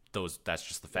 and that's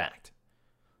just the yeah, fact.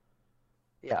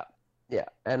 yeah, yeah.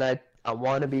 And I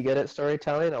want to be good at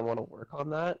storytelling. I want to work on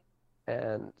that.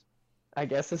 And I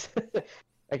guess it's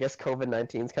I guess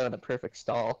COVID-19 is kind of the perfect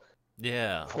stall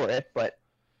Yeah. for it. But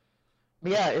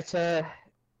yeah, it's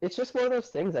just one of those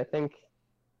things. I think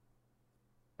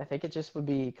it just would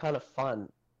be kind of fun.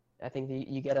 I think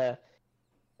you get a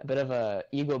bit of a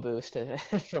ego boost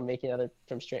from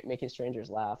making strangers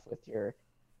laugh with your,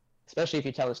 especially if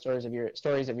you tell the stories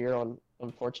of your own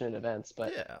unfortunate events.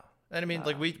 But Yeah. And I mean,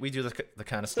 like uh, we do the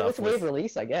kind of so it's stuff a way of with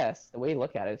release, I guess. The way you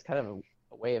look at it, it's kind of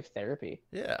a way of therapy.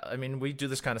 yeah. I mean, we do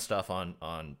this kind of stuff on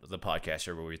the podcast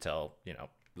here where we tell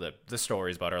the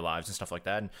stories about our lives and stuff like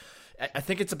that. And I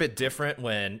think it's a bit different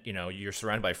when you're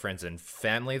surrounded by friends and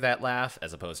family that laugh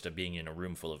as opposed to being in a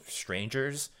room full of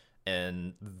strangers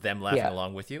and them laughing Yeah,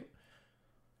 along with you.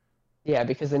 yeah,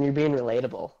 because then you're being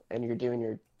relatable and you're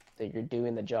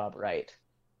doing the job right.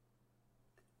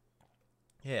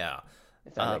 Yeah.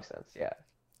 If that Uh, makes sense. Yeah.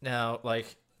 Now,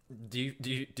 like, do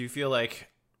you feel like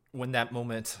when that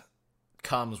moment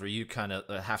comes where you kind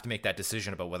of have to make that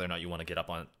decision about whether or not you want to get up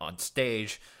on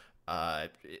stage,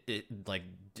 like,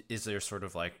 is there sort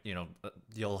of like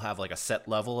you'll have like a set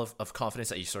level of confidence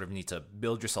that you sort of need to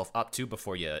build yourself up to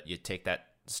before you take that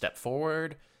step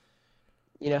forward?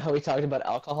 You know how we talked about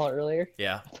alcohol earlier?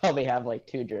 Yeah. I'll probably have like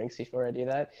 2 drinks before I do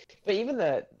that. But even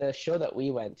the show that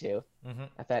we went to Hmm.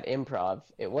 at that improv,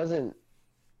 it wasn't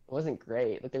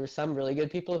great. Like there were some really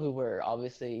good people who were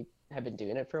obviously have been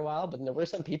doing it for a while, but there were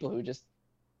some people who just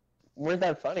weren't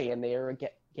that funny and they were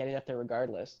getting up there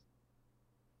regardless.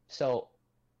 So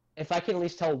if I can at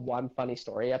least tell one funny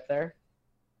story up there,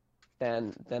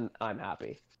 then I'm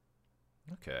happy.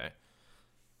 Okay.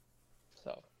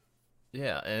 So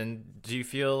Yeah, and do you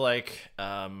feel like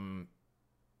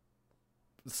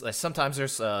sometimes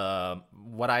there's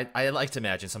what I like to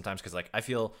imagine sometimes because like I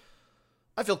feel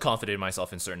confident in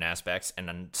myself in certain aspects, and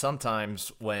then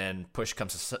sometimes when push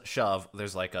comes to shove,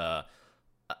 there's like an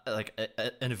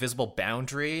invisible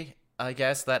boundary, I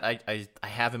guess, that I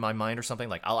have in my mind or something.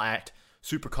 Like I'll act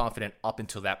super confident up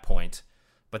until that point,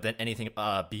 but then anything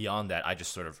beyond that, I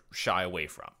just sort of shy away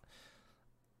from.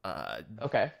 Uh,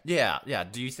 okay. yeah, yeah.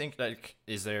 Do you think like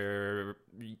is there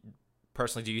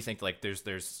personally? Do you think like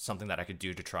there's something that I could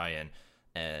do to try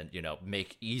and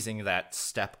make easing that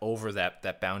step over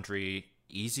that boundary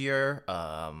easier?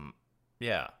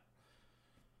 Yeah.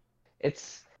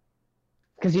 It's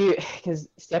because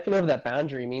stepping over that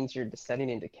boundary means you're descending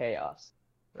into chaos,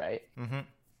 right? Mm-hmm.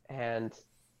 And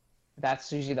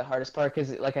that's usually the hardest part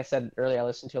because, like I said earlier, I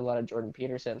listened to a lot of Jordan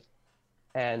Peterson,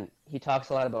 and he talks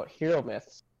a lot about hero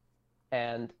myths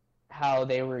and how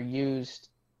they were used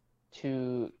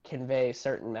to convey a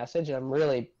certain message. And I'm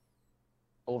really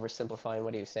oversimplifying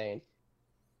what he was saying,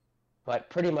 but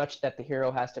pretty much that the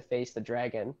hero has to face the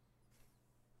dragon,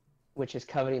 which is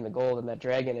coveting the gold, and that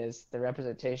dragon is the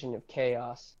representation of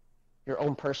chaos, your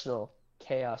own personal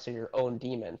chaos or your own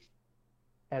demon.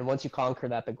 And once you conquer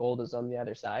that, the gold is on the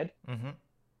other side. Mm-hmm.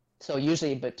 So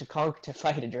usually, but to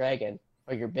fight a dragon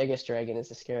or your biggest dragon is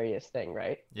the scariest thing,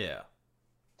 right? Yeah.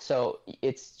 So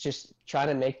it's just trying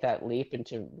to make that leap and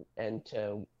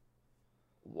to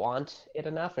want it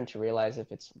enough and to realize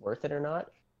if it's worth it or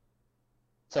not.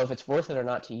 So if it's worth it or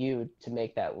not to you to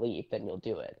make that leap, then you'll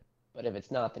do it. But if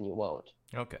it's not, then you won't.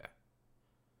 Okay.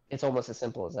 It's almost as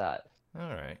simple as that.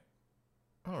 All right.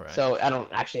 All right. So I don't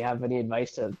actually have any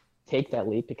advice to take that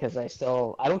leap because I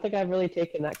don't think I've really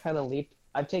taken that kind of leap.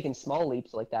 I've taken small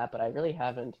leaps like that, but I really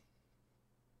haven't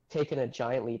taken a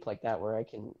giant leap like that where I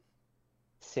can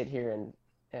sit here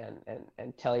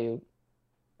and tell you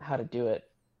how to do it.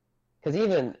 Because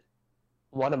even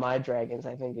one of my dragons,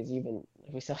 I think, is even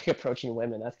if we say like approaching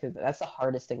women. That's because that's the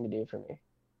hardest thing to do for me.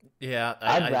 Yeah.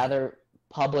 I'd rather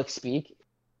public speak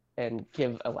and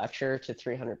give a lecture to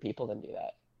 300 people than do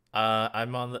that.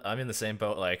 I'm in the same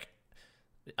boat. Like,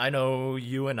 I know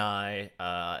you and I,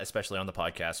 especially on the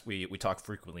podcast, we talk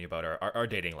frequently about our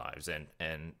dating lives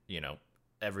and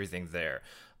everything there.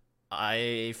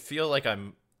 I feel like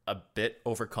I'm a bit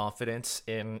overconfident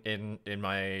in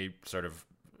my sort of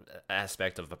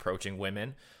aspect of approaching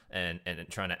women and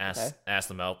trying to Okay. ask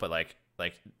them out, but like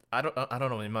I don't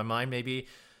know, in my mind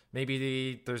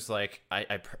there's like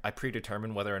I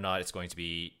predetermine whether or not it's going to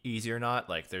be easy or not.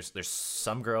 Like there's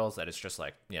some girls that it's just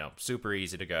like super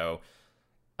easy to go,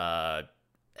 uh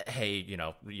hey,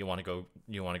 you want to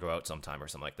go out sometime or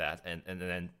something like that, and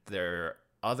then there are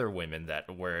other women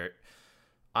that where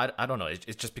I don't know,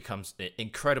 it just becomes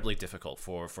incredibly difficult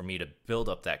for me to build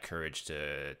up that courage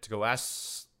to go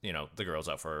ask the girls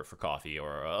out for coffee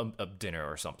or a dinner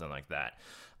or something like that.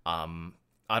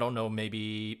 I don't know,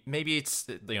 maybe it's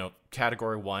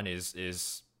category one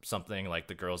is something like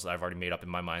the girls that I've already made up in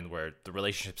my mind where the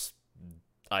relationships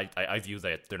I view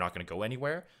that they're not going to go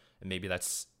anywhere, and maybe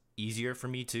that's easier for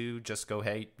me to just go,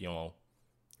 hey,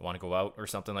 want to go out or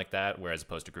something like that, whereas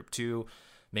opposed to group two,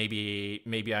 maybe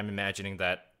I'm imagining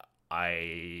that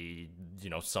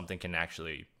something can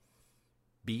actually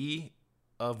be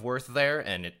of worth there,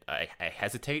 and I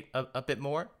hesitate a bit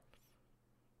more.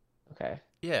 Okay.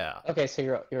 Yeah. Okay, so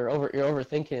you're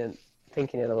overthinking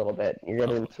thinking it a little bit. You're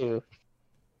getting Oh. into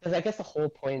because I guess the whole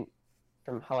point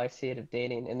from how I see it of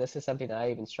dating, and this is something I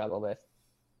even struggle with,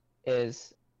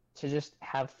 is to just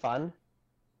have fun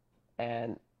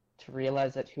and to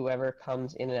realize that whoever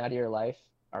comes in and out of your life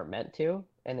are meant to,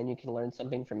 and then you can learn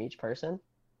something from each person.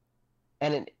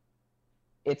 And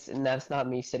and that's not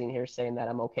me sitting here saying that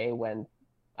I'm okay when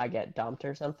I get dumped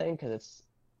or something because it's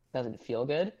doesn't feel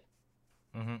good,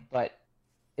 Mm-hmm. but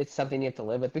it's something you have to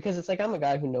live with because it's like I'm a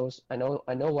guy who knows I know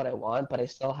what I want, but I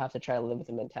still have to try to live with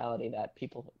the mentality that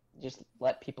people just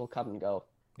let people come and go.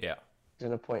 Yeah.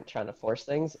 There's no point trying to force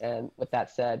things. And with that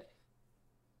said,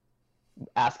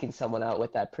 asking someone out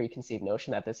with that preconceived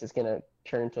notion that this is going to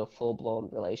turn into a full blown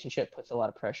relationship puts a lot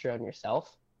of pressure on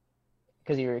yourself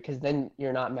because then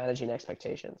you're not managing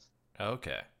expectations.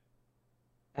 Okay.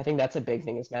 I think that's a big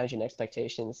thing is managing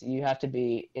expectations. You have to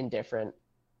be indifferent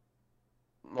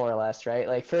more or less, right?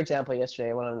 Like for example,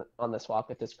 yesterday I went on this walk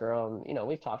with this girl, and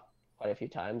we've talked quite a few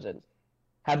times, and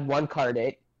had one car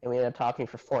date, and we ended up talking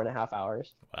for 4.5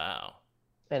 hours, Wow.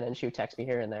 and then she would text me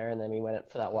here and there, and then we went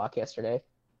for that walk yesterday,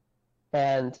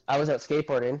 and I was out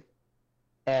skateboarding,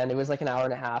 and it was like an hour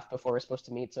and a half before we're supposed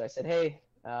to meet. So I said, "Hey,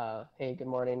 hey, good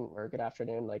morning or good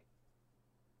afternoon. Like,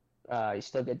 you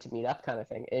still good to meet up, kind of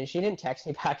thing." And she didn't text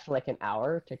me back for like an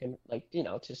hour to like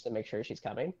just to make sure she's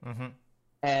coming. Mm-hmm.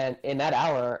 And in that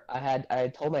hour, I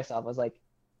had told myself, I was like,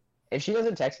 if she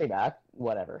doesn't text me back,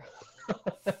 whatever.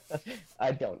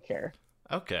 I don't care.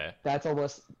 Okay. That's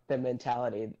almost the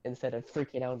mentality instead of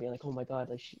freaking out and being like, oh my God,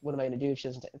 like, what am I gonna do if she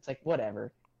doesn't? It's like whatever.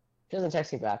 If she doesn't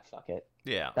text me back, fuck it.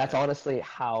 Yeah. That's Yeah. honestly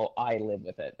how I live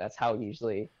with it. That's how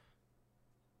usually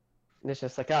it's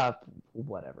just like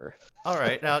whatever. All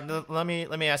right. Now let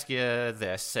me ask you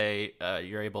this. Say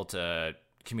you're able to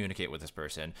communicate with this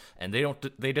person, and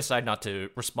they decide not to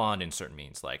respond in certain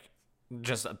means, like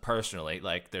just personally.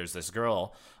 Like there's this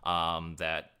girl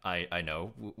that I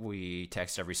know we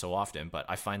text every so often, but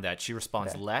I find that she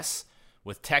responds Okay. less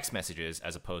with text messages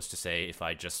as opposed to say if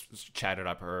I just chatted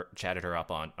her up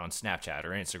on Snapchat or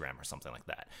Instagram or something like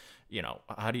that.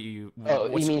 How do you Oh,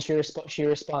 you what's mean she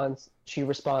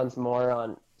responds more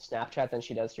on Snapchat than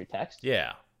she does through text?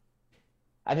 yeah.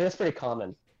 I think that's pretty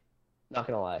common. Not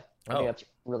gonna lie. I think Oh, that's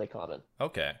really common.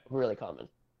 okay. Really common.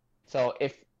 So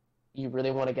if you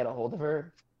really want to get a hold of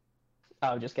her,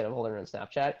 I would just get a hold of her on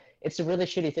Snapchat. It's a really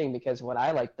shitty thing because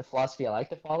the philosophy I like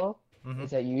to follow Mhm.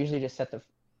 is that you usually just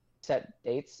set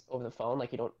dates over the phone,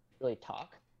 like you don't really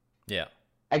talk. Yeah.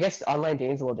 I guess online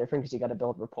dating is a little different because you got to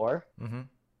build rapport. Mhm.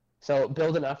 So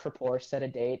build enough rapport, set a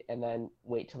date, and then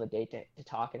wait till the date to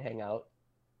talk and hang out,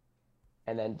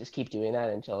 and then just keep doing that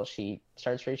until she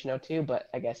starts reaching out to you. But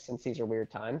I guess since these are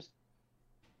weird times,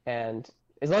 and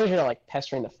as long as you're not like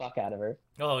pestering the fuck out of her,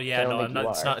 Oh which yeah, I don't no, think I'm you not.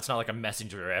 It's not. are. It's not like a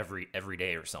messenger every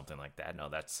day or something like that. No,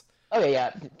 that's Okay,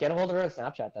 yeah, get a hold of her on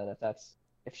Snapchat then.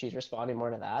 If she's responding more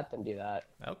to that, then do that.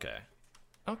 okay.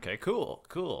 Okay, cool,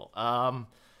 cool.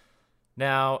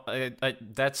 Now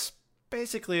that's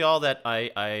basically all that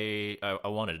I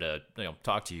wanted to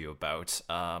talk to you about.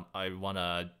 I want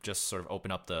to just sort of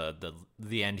open up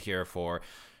the end here for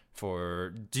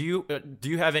do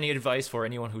you have any advice for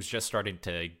anyone who's just starting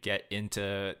to get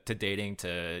into dating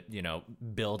to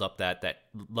build up that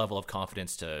level of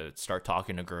confidence to start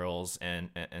talking to girls and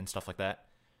stuff like that?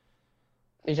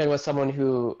 Are you talking about someone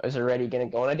who is already gonna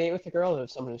go on a date with a girl, or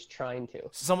someone who's trying to?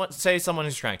 Someone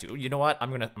who's trying to. You know what?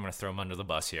 I'm gonna throw him under the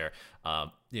bus here.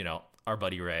 Our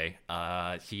buddy Ray.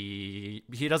 He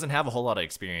doesn't have a whole lot of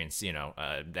experience.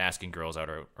 Asking girls out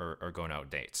or going out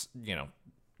dates.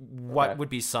 What Okay. would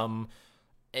be some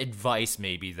advice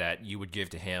maybe that you would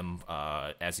give to him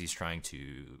as he's trying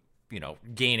to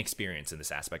gain experience in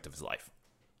this aspect of his life?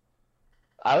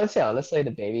 I would say honestly, the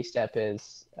baby step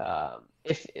is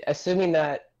if assuming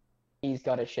that he's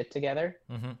got his shit together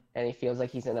Mm-hmm. and he feels like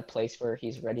he's in a place where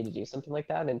he's ready to do something like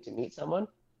that and to meet someone.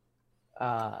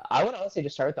 I would honestly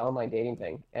just start with the online dating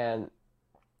thing and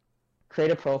create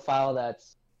a profile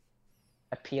that's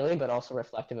appealing but also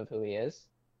reflective of who he is.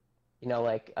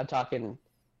 Like I'm talking,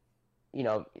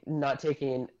 not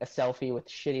taking a selfie with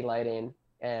shitty lighting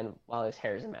and while his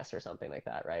hair is a mess or something like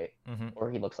that, right? Mm-hmm.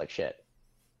 Or he looks like shit.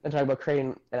 I'm talking about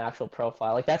creating an actual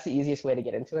profile. Like that's the easiest way to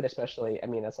get into it, especially, I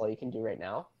mean, that's all you can do right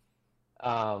now.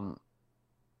 Um,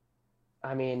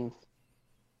 I mean,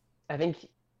 I think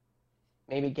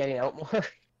maybe getting out more.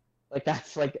 Like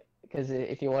that's like because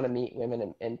if you want to meet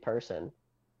women in person,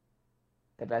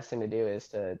 the best thing to do is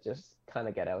to just kind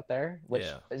of get out there, which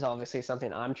Yeah. is obviously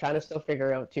something I'm trying to still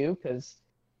figure out too, because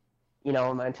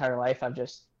my entire life I've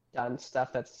just done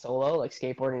stuff that's solo, like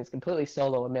skateboarding is completely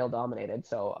solo and male dominated,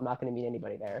 so I'm not going to meet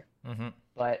anybody there. Mm-hmm.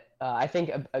 But I think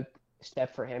a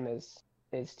step for him is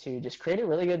to just create a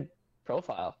really good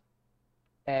profile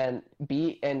and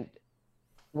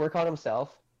work on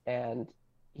himself. And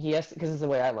he has because it's the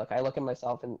way I look. I look at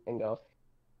myself and go,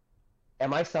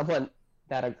 "Am I someone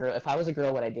that a girl? If I was a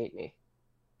girl, would I date me?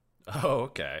 Oh,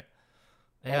 okay.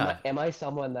 Am Yeah. am I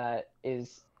someone that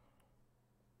is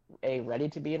ready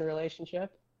to be in a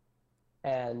relationship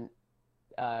and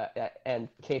uh, and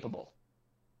capable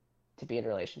to be in a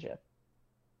relationship?"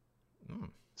 Mm.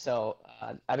 So,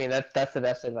 I mean, that's the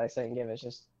best advice I can give is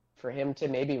just for him to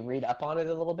maybe read up on it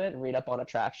a little bit, read up on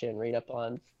attraction, read up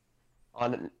on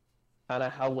kind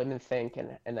of how women think,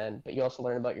 and then but you also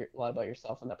learn a lot about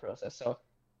yourself in that process. So,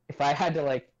 if I had to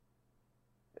like,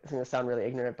 it's gonna sound really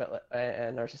ignorant but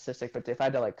and narcissistic, but if I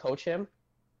had to like coach him,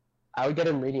 I would get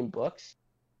him reading books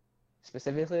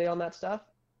specifically on that stuff,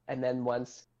 and then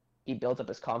once he built up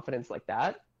his confidence like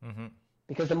that, Mm-hmm.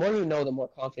 because the more you know, the more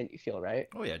confident you feel, right?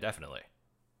 Oh yeah, definitely.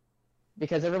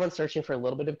 Because everyone's searching for a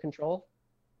little bit of control.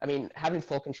 I mean, having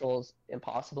full control is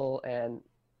impossible and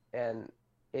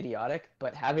idiotic,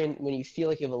 but having when you feel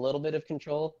like you have a little bit of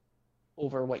control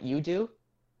over what you do,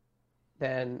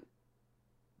 then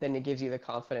then it gives you the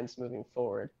confidence moving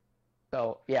forward.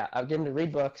 So yeah, I'll get him to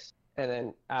read books, and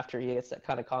then after he gets that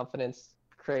kind of confidence,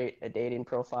 create a dating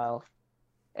profile,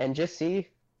 and just see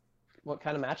what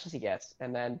kind of matches he gets.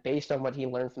 And then based on what he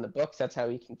learned from the books, that's how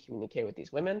he can communicate with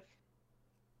these women.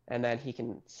 And then he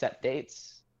can set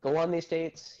dates, go on these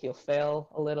dates. He'll fail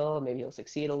a little, maybe he'll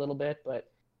succeed a little bit,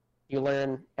 but you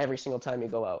learn every single time you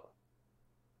go out,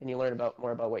 and you learn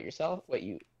more about yourself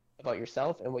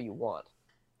and what you want.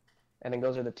 And then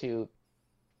those are the two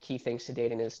key things to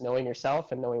dating: is knowing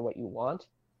yourself and knowing what you want,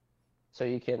 so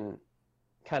you can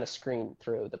kind of screen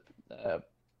through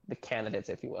the candidates,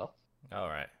 if you will. All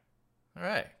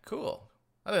right, cool.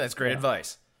 I think that's great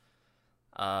advice.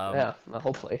 Yeah, well,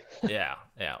 hopefully. yeah.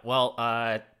 Well,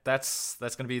 that's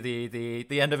gonna be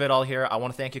the end of it all here. I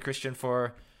want to thank you, Christian,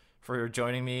 for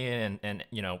joining me and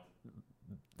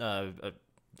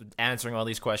answering all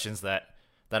these questions that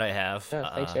I have.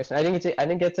 Yeah, thanks, Jason. I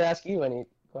didn't get to ask you any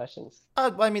questions.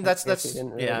 I mean, that's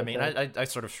really yeah. I mean, I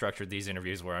sort of structured these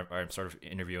interviews where I'm sort of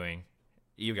interviewing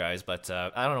you guys, but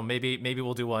I don't know. Maybe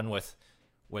we'll do one with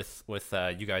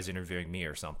you guys interviewing me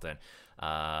or something.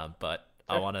 But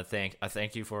sure. I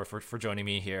thank you for joining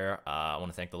me here. I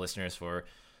want to thank the listeners for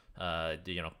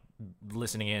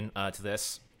listening in to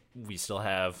this. We still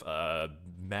have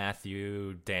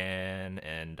Matthew, Dan,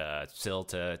 and Sil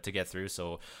to get through.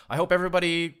 So I hope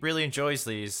everybody really enjoys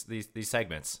these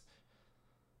segments.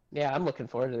 Yeah, I'm looking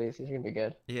forward to these. These are gonna be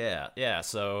good. Yeah.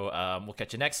 So we'll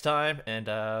catch you next time, and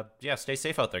stay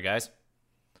safe out there, guys.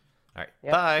 All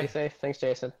right, bye. Stay safe. Thanks,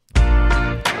 Jason.